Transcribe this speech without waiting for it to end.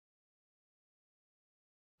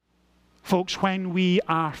Folks, when we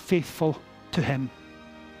are faithful to him,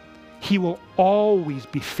 he will always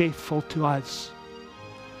be faithful to us.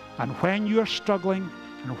 And when you're struggling,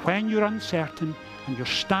 and when you're uncertain, and you're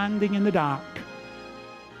standing in the dark,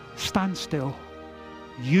 stand still.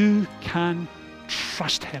 You can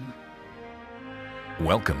trust him.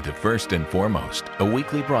 Welcome to First and Foremost, a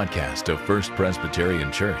weekly broadcast of First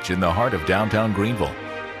Presbyterian Church in the heart of downtown Greenville.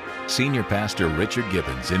 Senior Pastor Richard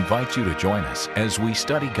Gibbons invites you to join us as we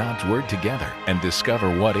study God's Word together and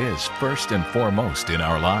discover what is first and foremost in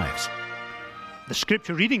our lives. The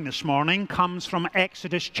scripture reading this morning comes from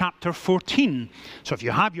Exodus chapter 14. So if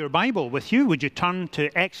you have your Bible with you, would you turn to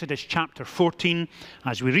Exodus chapter 14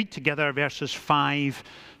 as we read together verses 5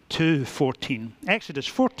 to 14. Exodus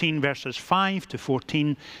 14 verses 5 to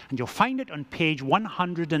 14, and you'll find it on page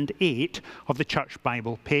 108 of the Church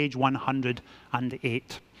Bible, page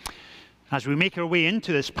 108. As we make our way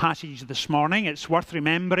into this passage this morning, it's worth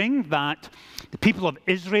remembering that the people of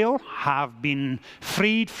Israel have been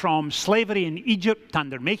freed from slavery in Egypt, and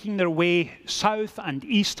they're making their way south and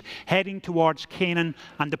east, heading towards Canaan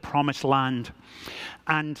and the Promised Land.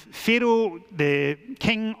 And Pharaoh, the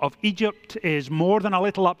king of Egypt, is more than a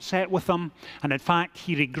little upset with them. And in fact,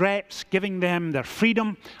 he regrets giving them their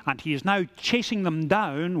freedom. And he is now chasing them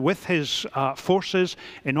down with his forces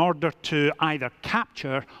in order to either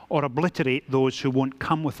capture or obliterate those who won't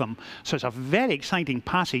come with them. So it's a very exciting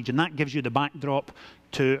passage, and that gives you the backdrop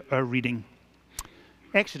to our reading.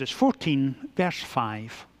 Exodus 14, verse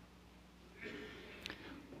 5.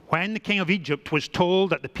 When the king of Egypt was told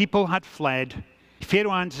that the people had fled,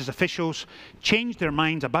 Pharaoh and his officials changed their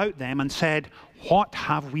minds about them and said, "What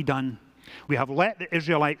have we done? We have let the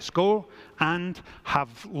Israelites go and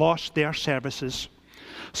have lost their services."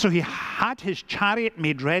 So he had his chariot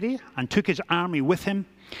made ready and took his army with him.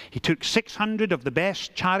 He took 600 of the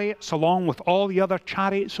best chariots along with all the other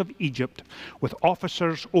chariots of Egypt, with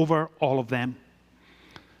officers over all of them.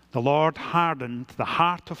 The Lord hardened the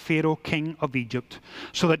heart of Pharaoh, king of Egypt,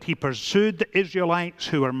 so that he pursued the Israelites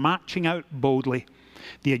who were marching out boldly.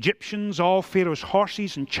 The Egyptians, all Pharaoh's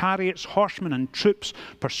horses and chariots, horsemen and troops,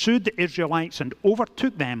 pursued the Israelites and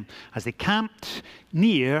overtook them as they camped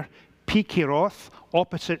near Pi-Hahiroth,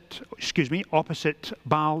 opposite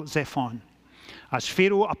Baal-zephon. As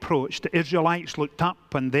Pharaoh approached, the Israelites looked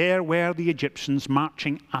up, and there were the Egyptians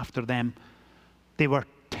marching after them. They were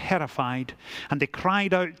terrified, and they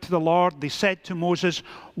cried out to the Lord. They said to Moses,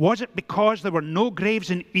 "Was it because there were no graves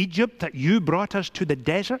in Egypt that you brought us to the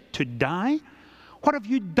desert to die? What have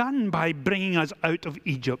you done by bringing us out of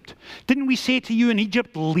Egypt? Didn't we say to you in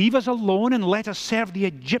Egypt, 'Leave us alone and let us serve the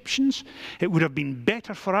Egyptians'? It would have been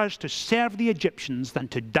better for us to serve the Egyptians than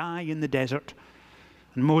to die in the desert."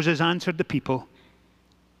 And Moses answered the people,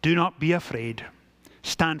 "Do not be afraid.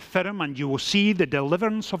 Stand firm, and you will see the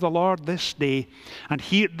deliverance of the Lord this day, and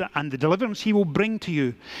the deliverance he will bring to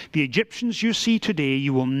you. The Egyptians you see today,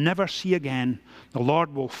 you will never see again. The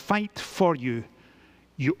Lord will fight for you.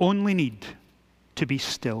 You only need to be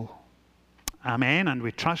still." Amen. And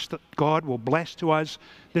we trust that God will bless to us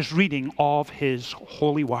this reading of his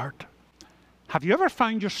holy word. Have you ever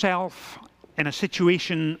found yourself in a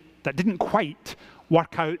situation that didn't quite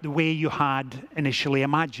work out the way you had initially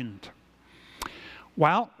imagined?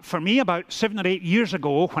 Well, for me, about 7 or 8 years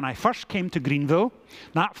ago, when I first came to Greenville,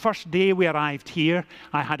 that first day we arrived here,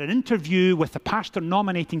 I had an interview with the pastor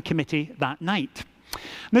nominating committee that night.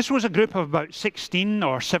 This was a group of about 16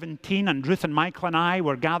 or 17, and Ruth and Michael and I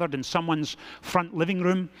were gathered in someone's front living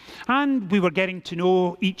room, and we were getting to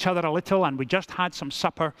know each other a little, and we just had some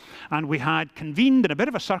supper, and we had convened in a bit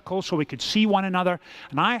of a circle so we could see one another,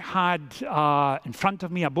 and I had in front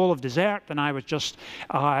of me a bowl of dessert, and I was just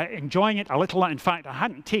enjoying it a little. In fact, I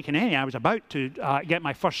hadn't taken any. I was about to get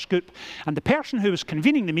my first scoop, and the person who was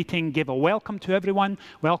convening the meeting gave a welcome to everyone,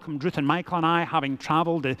 welcomed Ruth and Michael and I, having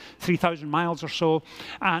traveled 3,000 miles or so.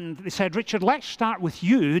 And they said, "Richard, let's start with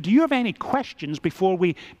you. Do you have any questions before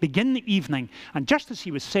we begin the evening?" And just as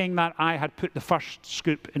he was saying that, I had put the first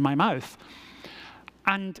scoop in my mouth.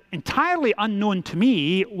 And entirely unknown to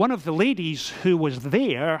me, one of the ladies who was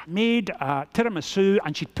there made a tiramisu,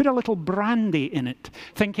 and she'd put a little brandy in it,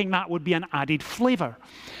 thinking that would be an added flavor.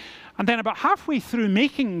 And then about halfway through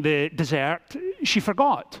making the dessert, she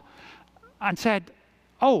forgot and said,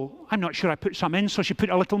 "Oh, I'm not sure I put some in," so she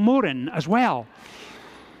put a little more in as well.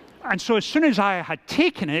 And so as soon as I had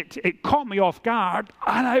taken it, it caught me off guard,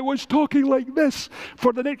 and I was talking like this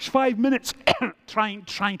for the next 5 minutes,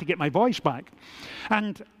 trying to get my voice back.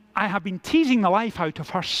 And I have been teasing the life out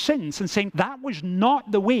of her since and saying that was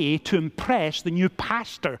not the way to impress the new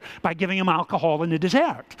pastor by giving him alcohol in the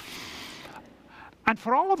dessert. And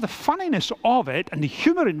for all of the funniness of it and the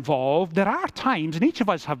humor involved, there are times, and each of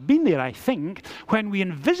us have been there, I think, when we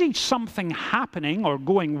envisage something happening or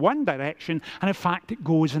going one direction, and in fact it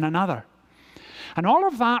goes in another. And all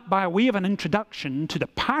of that by way of an introduction to the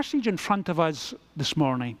passage in front of us this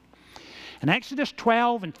morning. In Exodus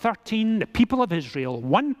 12 and 13, the people of Israel,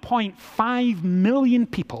 1.5 million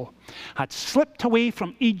people, had slipped away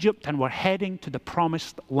from Egypt and were heading to the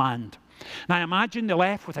promised land. And I imagine they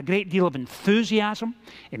left with a great deal of enthusiasm,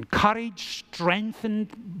 encouraged,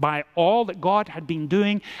 strengthened by all that God had been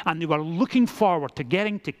doing, and they were looking forward to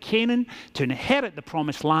getting to Canaan, to inherit the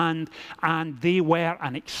promised land, and they were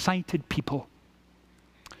an excited people.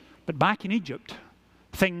 But back in Egypt,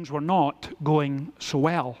 things were not going so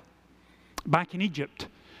well. Back in Egypt,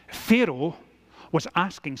 Pharaoh was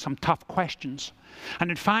asking some tough questions.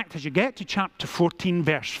 And in fact, as you get to chapter 14,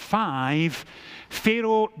 verse 5,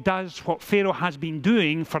 Pharaoh does what Pharaoh has been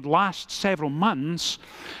doing for the last several months.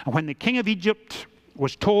 And when the king of Egypt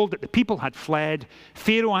was told that the people had fled,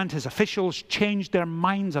 Pharaoh and his officials changed their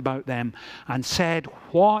minds about them and said,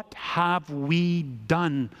 "What have we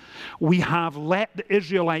done? We have let the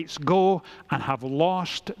Israelites go and have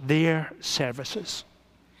lost their services."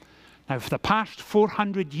 Now, for the past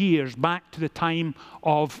 400 years, back to the time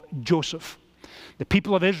of Joseph, the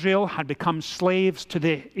people of Israel had become slaves to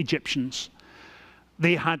the Egyptians.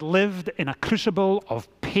 They had lived in a crucible of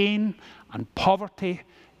pain and poverty,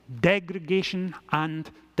 degradation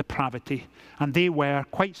and depravity. And they were,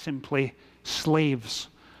 quite simply, slaves.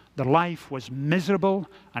 Their life was miserable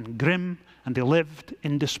and grim, and they lived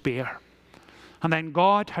in despair. And then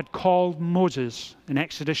God had called Moses in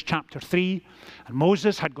Exodus chapter 3. And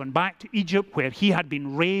Moses had gone back to Egypt, where he had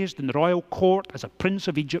been raised in the royal court as a prince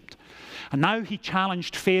of Egypt. And now he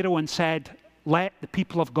challenged Pharaoh and said, "Let the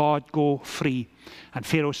people of God go free." And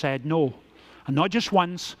Pharaoh said no. And not just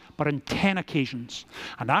once, but on 10 occasions.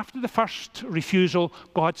 And after the first refusal,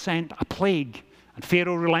 God sent a plague. And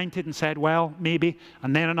Pharaoh relented and said, "Well, maybe."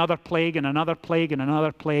 And then another plague and another plague and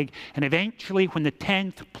another plague. And eventually, when the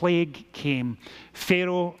 10th plague came,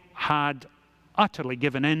 Pharaoh had utterly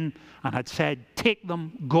given in and had said, "Take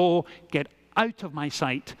them, go, get out of my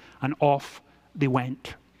sight." And off they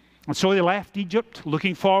went. And so they left Egypt,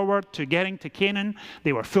 looking forward to getting to Canaan.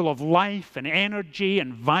 They were full of life and energy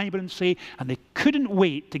and vibrancy, and they couldn't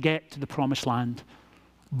wait to get to the promised land.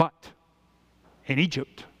 But in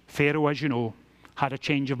Egypt, Pharaoh, as you know, had a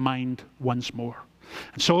change of mind once more.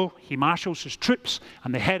 And so he marshals his troops,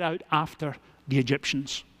 and they head out after the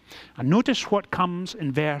Egyptians. And notice what comes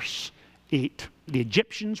in verse 8. The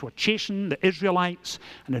Egyptians were chasing the Israelites,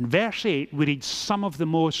 and in verse 8 we read some of the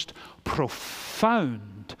most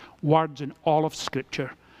profound words in all of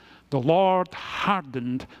Scripture. The Lord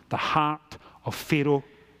hardened the heart of Pharaoh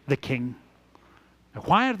the king. Now,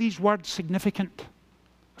 why are these words significant?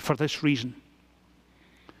 For this reason.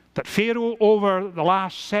 That Pharaoh, over the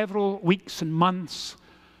last several weeks and months,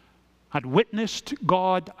 had witnessed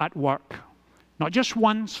God at work. Not just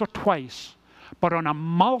once or twice, but on a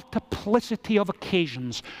multiplicity of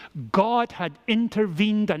occasions. God had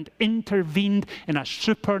intervened and intervened in a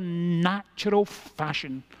supernatural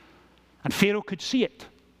fashion. And Pharaoh could see it.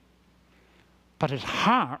 But his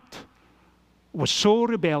heart was so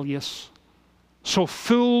rebellious, so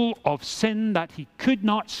full of sin, that he could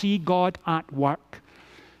not see God at work.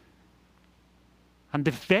 And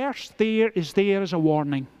the verse there is there as a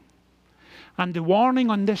warning. And the warning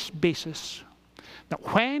on this basis,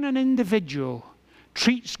 that when an individual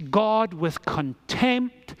treats God with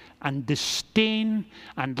contempt and disdain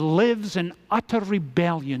and lives in utter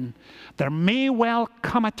rebellion, there may well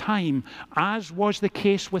come a time, as was the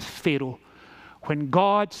case with Pharaoh, when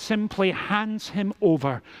God simply hands him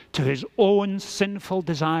over to his own sinful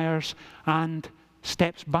desires and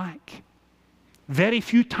steps back. Very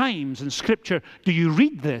few times in Scripture do you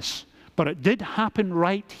read this, but it did happen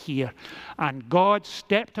right here. And God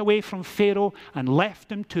stepped away from Pharaoh and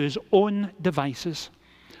left him to his own devices.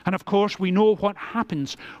 And of course, we know what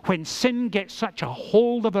happens when sin gets such a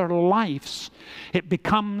hold of our lives. It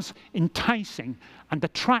becomes enticing and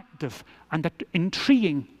attractive and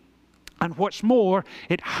intriguing. And what's more,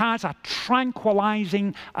 it has a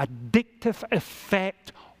tranquilizing, addictive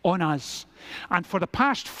effect on us. And for the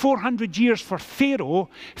past 400 years for Pharaoh,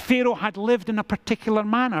 Pharaoh had lived in a particular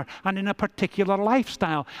manner and in a particular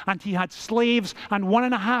lifestyle. And he had slaves, and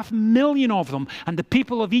 1.5 million of them. And the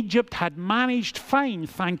people of Egypt had managed fine,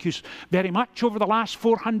 thank you very much, over the last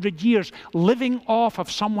 400 years, living off of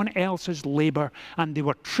someone else's labor. And they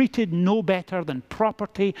were treated no better than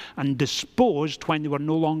property and disposed when they were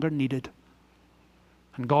no longer needed.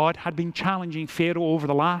 And God had been challenging Pharaoh over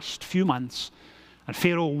the last few months. And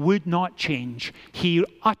Pharaoh would not change. He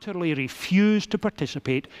utterly refused to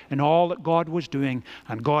participate in all that God was doing,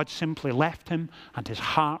 and God simply left him, and his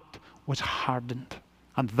heart was hardened.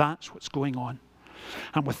 And that's what's going on.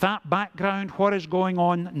 And with that background, what is going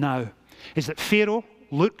on now is that Pharaoh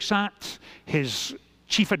looks at his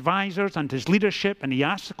chief advisors and his leadership, and he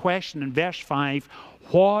asks the question in verse 5,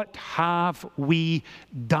 what have we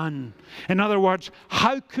done? In other words,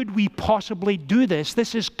 how could we possibly do this?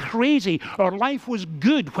 This is crazy. Our life was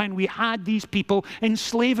good when we had these people in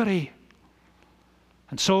slavery.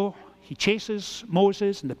 And so he chases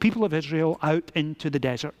Moses and the people of Israel out into the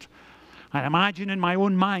desert. I imagine in my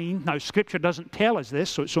own mind, now Scripture doesn't tell us this,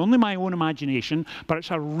 so it's only my own imagination, but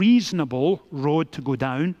it's a reasonable road to go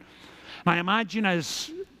down. And I imagine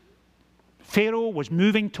as Pharaoh was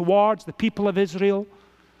moving towards the people of Israel,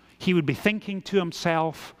 he would be thinking to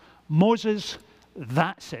himself, Moses,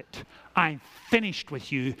 that's it. I'm finished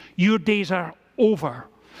with you. Your days are over.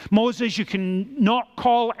 Moses, you can not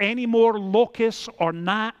call any more locusts or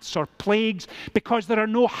gnats or plagues, because there are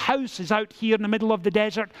no houses out here in the middle of the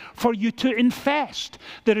desert for you to infest.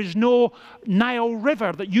 There is no Nile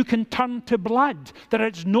River that you can turn to blood. There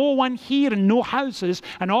is no one here and no houses,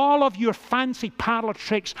 and all of your fancy parlor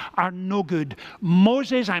tricks are no good.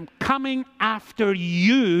 Moses, I'm coming after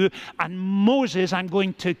you, and Moses, I'm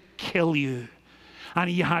going to kill you. And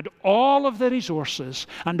he had all of the resources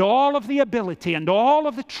and all of the ability and all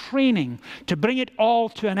of the training to bring it all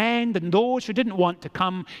to an end, and those who didn't want to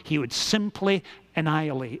come, he would simply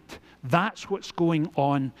annihilate. That's what's going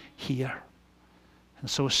on here. And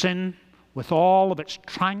so sin, with all of its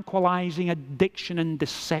tranquilizing addiction and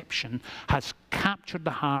deception, has captured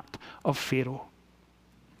the heart of Pharaoh.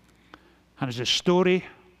 And as the story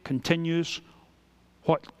continues,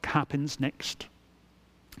 what happens next?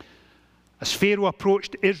 As Pharaoh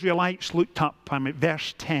approached, the Israelites looked up. I'm at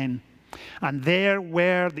verse 10. And there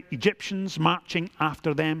were the Egyptians marching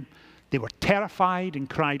after them. They were terrified and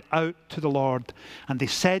cried out to the Lord. And they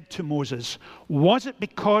said to Moses, was it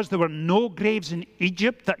because there were no graves in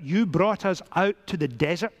Egypt that you brought us out to the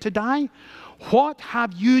desert to die? What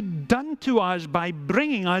have you done to us by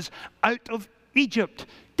bringing us out of Egypt?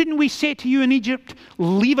 Didn't we say to you in Egypt,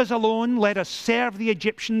 leave us alone, let us serve the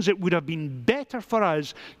Egyptians? It would have been better for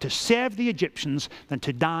us to serve the Egyptians than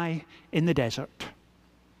to die in the desert.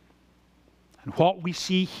 And what we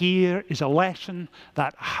see here is a lesson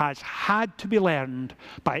that has had to be learned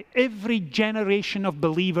by every generation of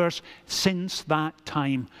believers since that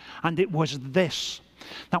time. And it was this,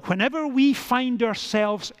 that whenever we find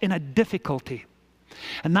ourselves in a difficulty,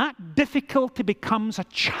 and that difficulty becomes a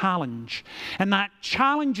challenge, and that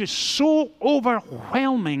challenge is so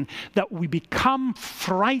overwhelming that we become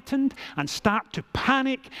frightened and start to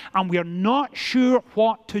panic, and we are not sure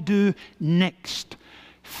what to do next.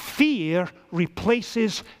 Fear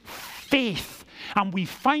replaces faith, and we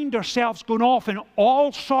find ourselves going off in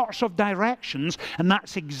all sorts of directions, and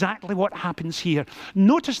that's exactly what happens here.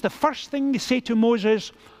 Notice the first thing they say to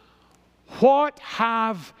Moses, what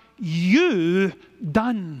have you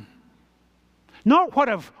done? Not what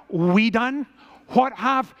have we done, what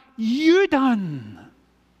have you done?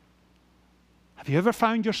 Have you ever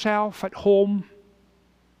found yourself at home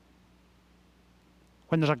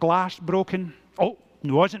when there's a glass broken? Oh,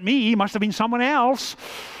 it wasn't me, it must have been someone else.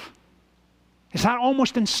 It's that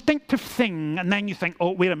almost instinctive thing, and then you think,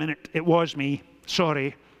 oh, wait a minute, it was me,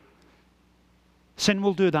 sorry. Sin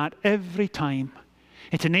will do that every time.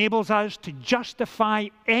 It enables us to justify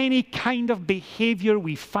any kind of behavior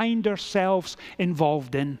we find ourselves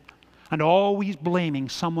involved in, and always blaming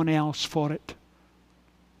someone else for it.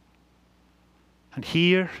 And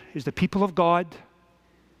here is the people of God,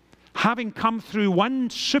 having come through one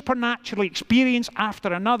supernatural experience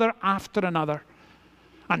after another,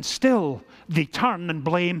 and still they turn and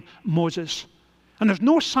blame Moses. And there's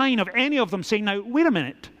no sign of any of them saying, now, wait a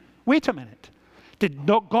minute. Did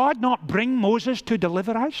God not bring Moses to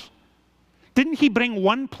deliver us? Didn't he bring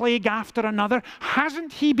one plague after another?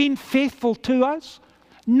 Hasn't he been faithful to us?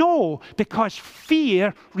 No, because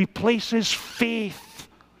fear replaces faith.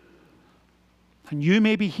 And you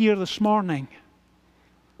may be here this morning,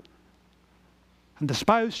 and the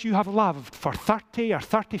spouse you have loved for 30 or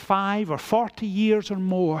 35 or 40 years or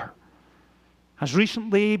more has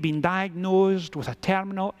recently been diagnosed with a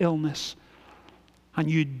terminal illness,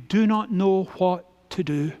 and you do not know what to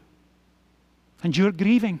do. And you're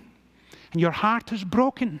grieving, and your heart is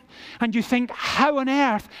broken, and you think, how on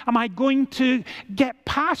earth am I going to get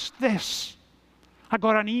past this? I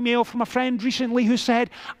got an email from a friend recently who said,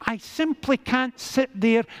 I simply can't sit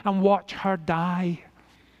there and watch her die.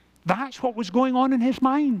 That's what was going on in his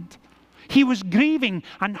mind. He was grieving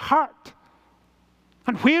and hurt.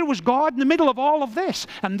 And where was God in the middle of all of this?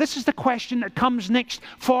 And this is the question that comes next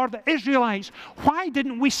for the Israelites. Why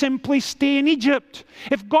didn't we simply stay in Egypt?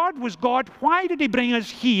 If God was God, why did he bring us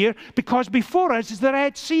here? Because before us is the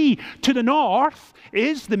Red Sea. To the north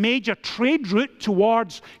is the major trade route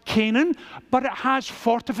towards Canaan, but it has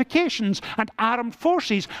fortifications and armed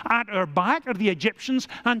forces. At our back are the Egyptians,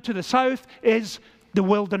 and to the south is the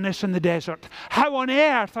wilderness and the desert. How on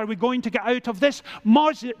earth are we going to get out of this?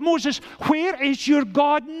 Moses, where is your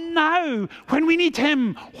God now when we need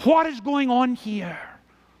him? What is going on here?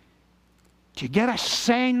 Do you get a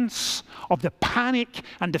sense of the panic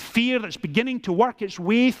and the fear that's beginning to work its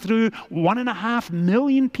way through 1.5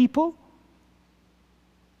 million people?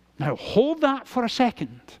 Now hold that for a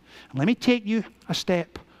second. And let me take you a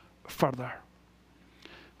step further.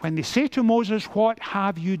 When they say to Moses, "What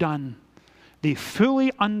have you done?" they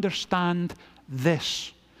fully understand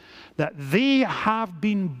this, that they have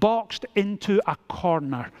been boxed into a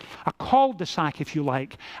corner, a cul-de-sac if you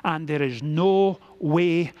like, and there is no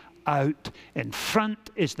way out. In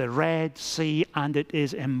front is the Red Sea, and it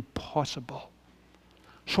is impossible.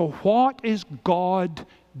 So what is God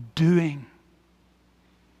doing?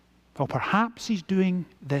 Well, perhaps he's doing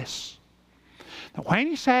this. Now, when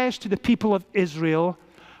he says to the people of Israel,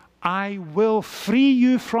 "I will free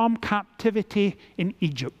you from captivity in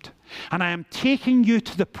Egypt, and I am taking you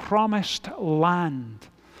to the promised land."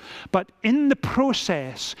 But in the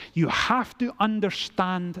process, you have to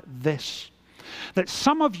understand this, that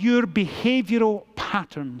some of your behavioral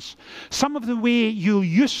patterns, some of the way you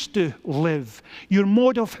used to live, your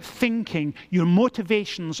mode of thinking, your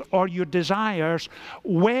motivations, or your desires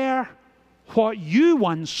were what you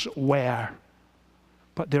once were,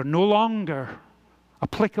 but they're no longer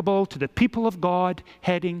applicable to the people of God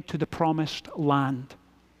heading to the promised land.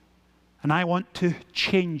 And I want to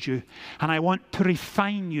change you, and I want to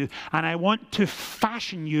refine you, and I want to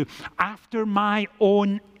fashion you after my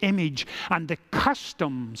own image. And the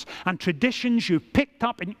customs and traditions you picked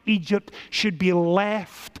up in Egypt should be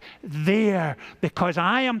left there, because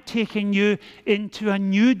I am taking you into a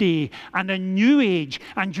new day and a new age,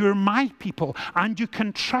 and you're my people, and you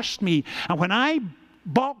can trust me. And when I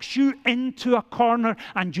box you into a corner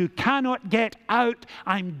and you cannot get out,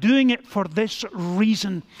 I'm doing it for this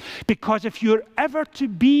reason. Because if you're ever to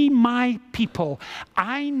be my people,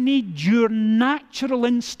 I need your natural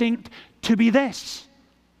instinct to be this: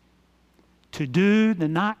 to do the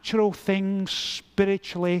natural things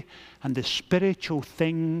spiritually and the spiritual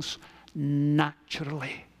things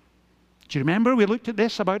naturally. Do you remember we looked at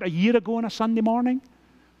this about a year ago on a Sunday morning?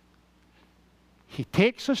 He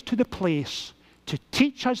takes us to the place to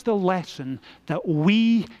teach us the lesson that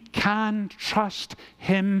we can trust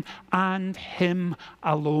him and him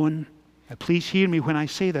alone. Now, please hear me when I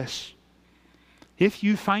say this. If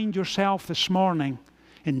you find yourself this morning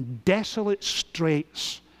in desolate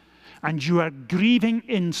straits, and you are grieving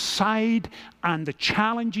inside, and the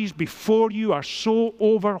challenges before you are so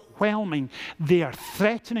overwhelming, they are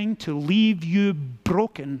threatening to leave you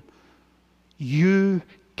broken, you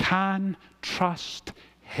can trust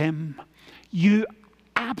him. You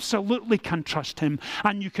absolutely can trust him.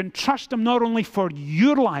 And you can trust him not only for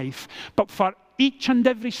your life, but for each and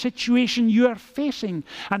every situation you are facing,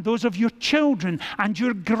 and those of your children and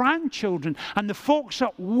your grandchildren and the folks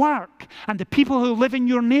at work and the people who live in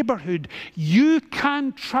your neighborhood. You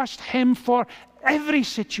can trust him for every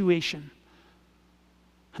situation.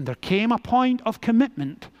 And there came a point of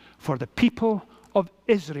commitment for the people of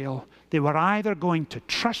Israel. They were either going to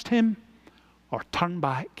trust him or turn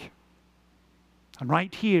back. And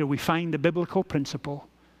right here we find the biblical principle.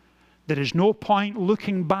 There is no point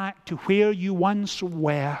looking back to where you once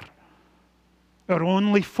were. Our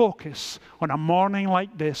only focus on a morning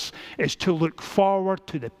like this is to look forward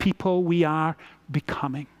to the people we are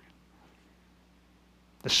becoming.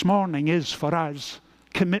 This morning is for us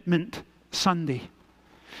Commitment Sunday.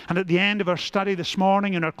 And at the end of our study this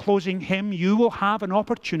morning, in our closing hymn, you will have an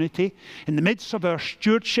opportunity in the midst of our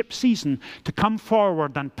stewardship season to come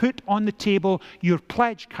forward and put on the table your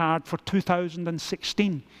pledge card for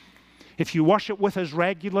 2016. If you worship with us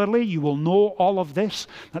regularly, you will know all of this,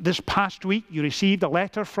 that this past week you received a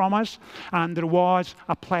letter from us and there was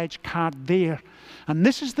a pledge card there. And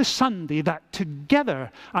this is the Sunday that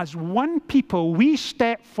together as one people we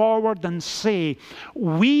step forward and say,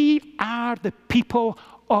 we are the people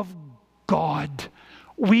of God.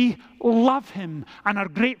 We love him and are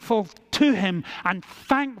grateful to him and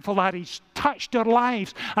thankful that he's touched our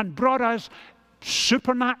lives and brought us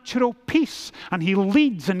supernatural peace, and he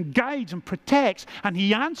leads and guides and protects, and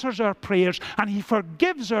he answers our prayers, and he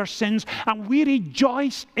forgives our sins, and we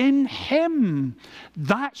rejoice in him.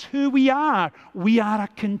 That's who we are. We are a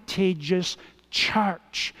contagious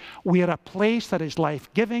church. We are a place that is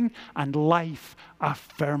life-giving and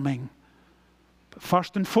life-affirming. But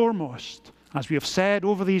first and foremost, as we have said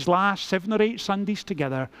over these last 7 or 8 Sundays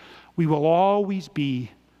together, we will always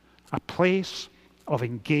be a place of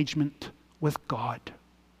engagement with God.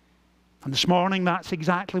 And this morning, that's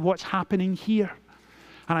exactly what's happening here.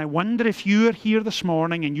 And I wonder if you're here this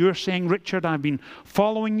morning and you're saying, Richard, I've been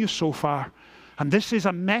following you so far, and this is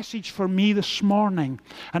a message for me this morning.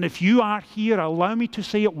 And if you are here, allow me to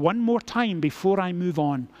say it one more time before I move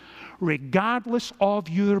on. Regardless of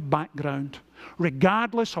your background,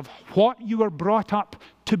 regardless of what you were brought up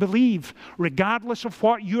to believe, regardless of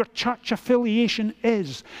what your church affiliation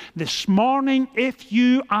is, this morning, if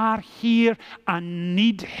you are here and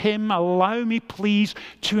need him, allow me please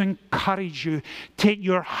to encourage you. Take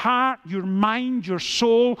your heart, your mind, your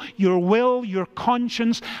soul, your will, your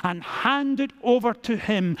conscience, and hand it over to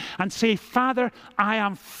him and say, Father, I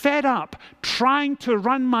am fed up trying to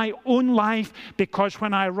run my own life, because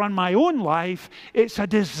when I run my own life, it's a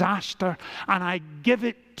disaster, and I give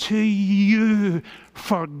it to you.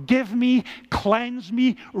 Forgive me, cleanse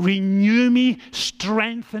me, renew me,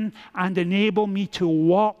 strengthen, and enable me to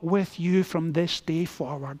walk with you from this day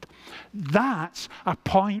forward. That's a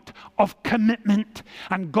point of commitment.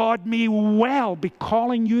 And God may well be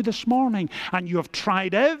calling you this morning, and you have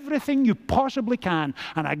tried everything you possibly can,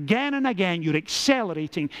 and again you're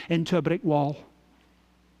accelerating into a brick wall.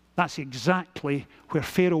 That's exactly where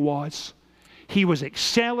Pharaoh was. He was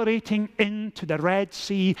accelerating into the Red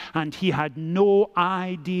Sea, and he had no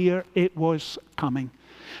idea it was coming.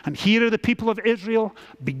 And here are the people of Israel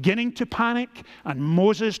beginning to panic, and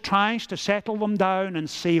Moses tries to settle them down and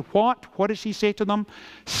say what? What does he say to them?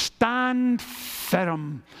 Stand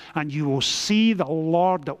firm, and you will see the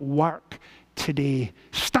Lord at work today.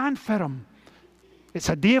 Stand firm. It's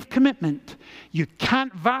a day of commitment. You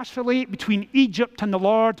can't vacillate between Egypt and the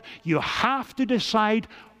Lord. You have to decide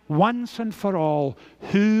once and for all,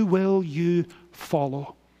 who will you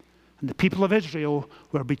follow? And the people of Israel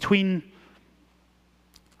were between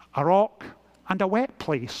a rock and a wet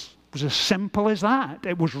place. It was as simple as that.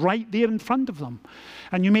 It was right there in front of them.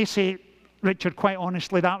 And you may say, Richard, quite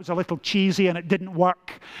honestly, that was a little cheesy and it didn't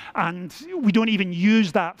work. And we don't even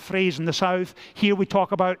use that phrase in the South. Here we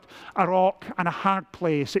talk about a rock and a hard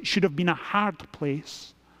place. It should have been a hard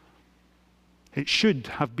place. It should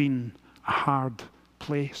have been a hard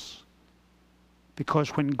place. Because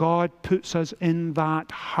when God puts us in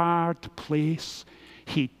that hard place,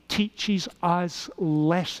 he teaches us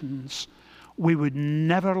lessons we would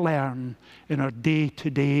never learn in our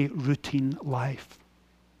day-to-day routine life.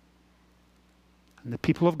 And the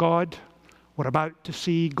people of God were about to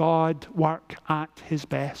see God work at his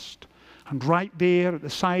best. And right there at the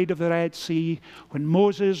side of the Red Sea, when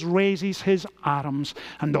Moses raises his arms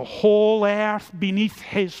and the whole earth beneath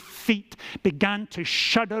his feet began to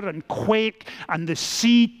shudder and quake, and the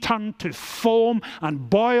sea turned to foam and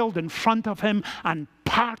boiled in front of him and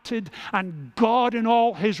parted, and God in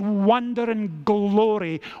all his wonder and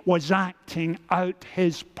glory was acting out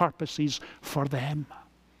his purposes for them.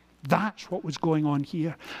 That's what was going on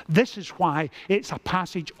here. This is why it's a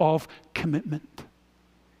passage of commitment.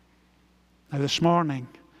 Now this morning,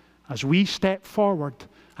 as we step forward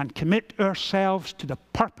and commit ourselves to the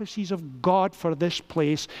purposes of God for this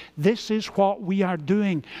place, this is what we are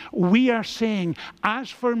doing. We are saying, as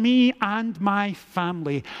for me and my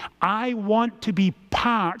family, I want to be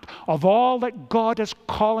part of all that God is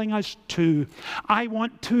calling us to. I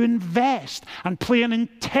want to invest and play an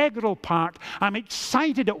integral part. I'm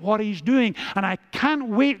excited at what he's doing, and I can't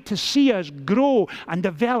wait to see us grow and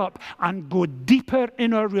develop and go deeper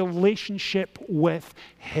in our relationship with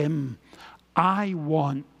him. I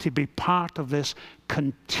want to be part of this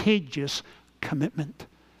contagious commitment.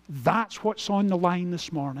 That's what's on the line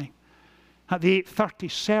this morning. At the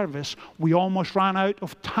 8:30 service, we almost ran out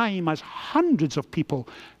of time as hundreds of people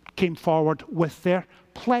came forward with their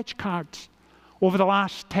pledge cards. Over the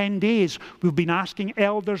last 10 days, we've been asking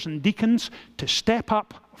elders and deacons to step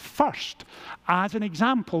up first as an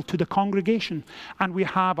example to the congregation. And we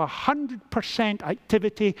have 100%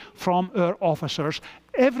 activity from our officers.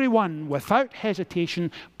 Everyone, without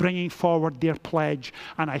hesitation, bringing forward their pledge.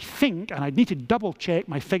 And I think, and I need to double check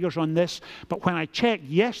my figures on this, but when I checked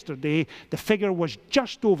yesterday, the figure was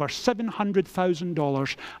just over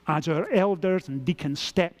 $700,000 as our elders and deacons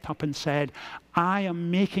stepped up and said, I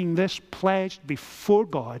am making this pledge before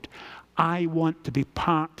God. I want to be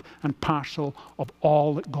part and parcel of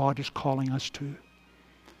all that God is calling us to.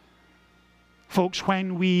 Folks,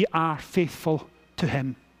 when we are faithful to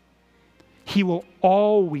Him, He will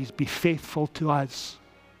always be faithful to us.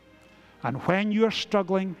 And when you're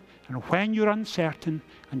struggling, and when you're uncertain,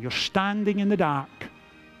 and you're standing in the dark,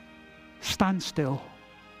 stand still.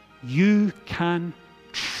 You can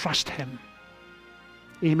trust Him.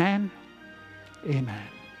 Amen. Amen.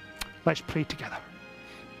 Let's pray together.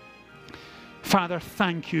 Father,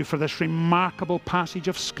 thank you for this remarkable passage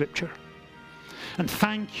of Scripture. And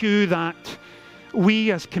thank you that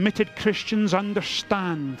we as committed Christians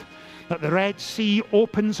understand that the Red Sea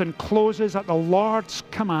opens and closes at the Lord's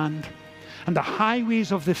command, and the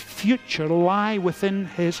highways of the future lie within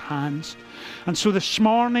His hands. And so this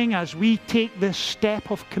morning, as we take this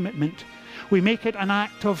step of commitment, we make it an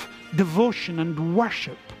act of devotion and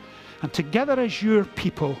worship. And together as your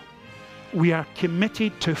people, we are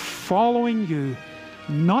committed to following you,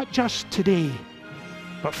 not just today,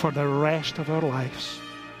 but for the rest of our lives.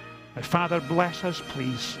 Now, Father, bless us,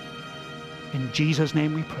 please. In Jesus'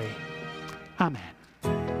 name we pray. Amen.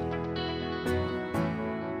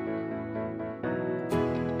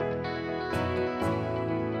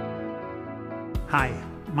 Hi,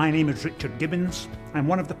 my name is Richard Gibbons. I'm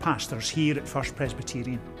one of the pastors here at First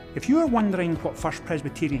Presbyterian. If you are wondering what First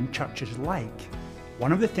Presbyterian Church is like,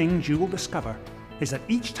 one of the things you will discover is that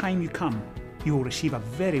each time you come, you will receive a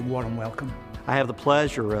very warm welcome. I have the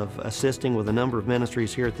pleasure of assisting with a number of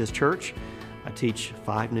ministries here at this church. I teach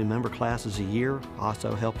 5 new member classes a year. I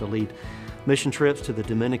also help to lead mission trips to the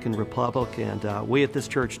Dominican Republic, and we at this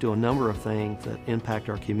church do a number of things that impact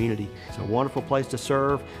our community. It's a wonderful place to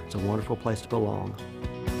serve. It's a wonderful place to belong.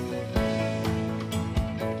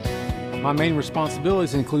 My main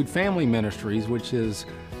responsibilities include family ministries, which is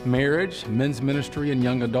marriage, men's ministry, and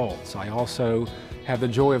young adults. I also have the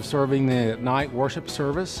joy of serving the night worship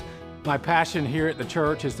service. My passion here at the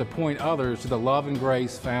church is to point others to the love and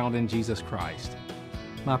grace found in Jesus Christ.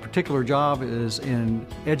 My particular job is in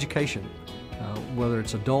education, whether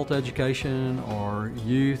it's adult education or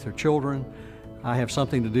youth or children. I have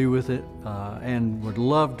something to do with it and would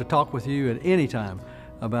love to talk with you at any time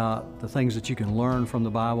about the things that you can learn from the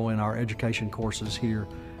Bible in our education courses here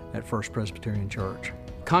at First Presbyterian Church.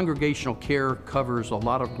 Congregational care covers a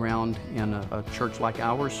lot of ground in a church like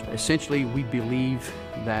ours. Essentially, we believe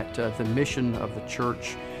that the mission of the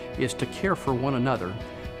church is to care for one another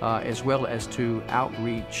as well as to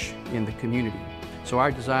outreach in the community. So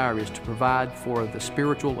our desire is to provide for the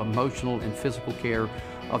spiritual, emotional, and physical care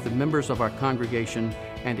of the members of our congregation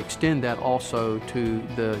and extend that also to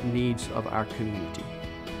the needs of our community.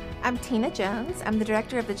 I'm Tina Jones. I'm the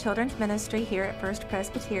director of the children's ministry here at First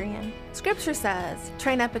Presbyterian. Scripture says,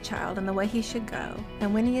 "Train up a child in the way he should go,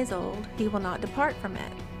 and when he is old, he will not depart from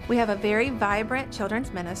it." We have a very vibrant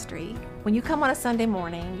children's ministry. When you come on a Sunday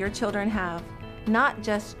morning, your children have not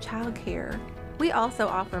just childcare, we also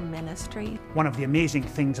offer ministry. One of the amazing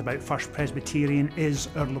things about First Presbyterian is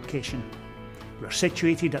our location. We're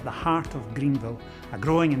situated at the heart of Greenville, a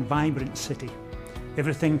growing and vibrant city.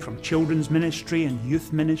 Everything from children's ministry and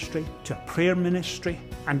youth ministry to a prayer ministry,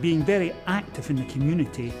 and being very active in the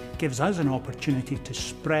community gives us an opportunity to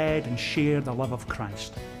spread and share the love of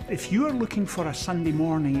Christ. If you are looking for a Sunday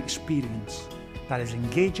morning experience that is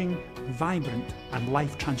engaging, vibrant, and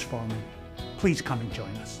life transforming, please come and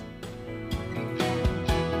join us.